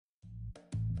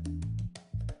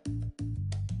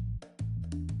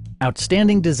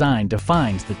Outstanding design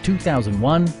defines the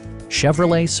 2001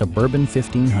 Chevrolet Suburban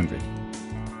 1500.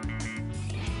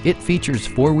 It features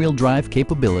four-wheel drive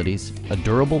capabilities, a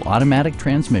durable automatic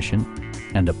transmission,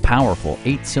 and a powerful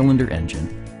 8-cylinder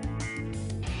engine.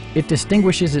 It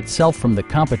distinguishes itself from the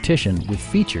competition with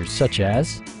features such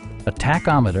as a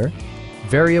tachometer,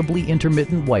 variably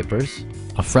intermittent wipers,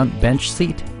 a front bench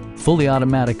seat, fully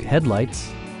automatic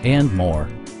headlights, and more.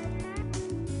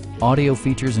 Audio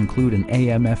features include an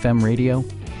AM/FM radio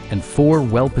and 4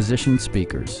 well-positioned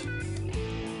speakers.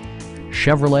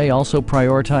 Chevrolet also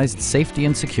prioritized safety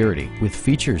and security with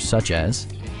features such as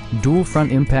dual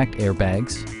front impact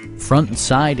airbags, front and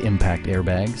side impact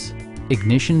airbags,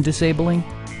 ignition disabling,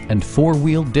 and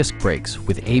 4-wheel disc brakes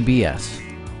with ABS.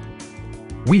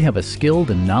 We have a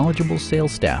skilled and knowledgeable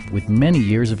sales staff with many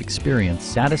years of experience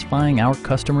satisfying our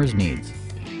customers' needs.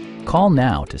 Call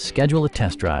now to schedule a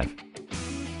test drive.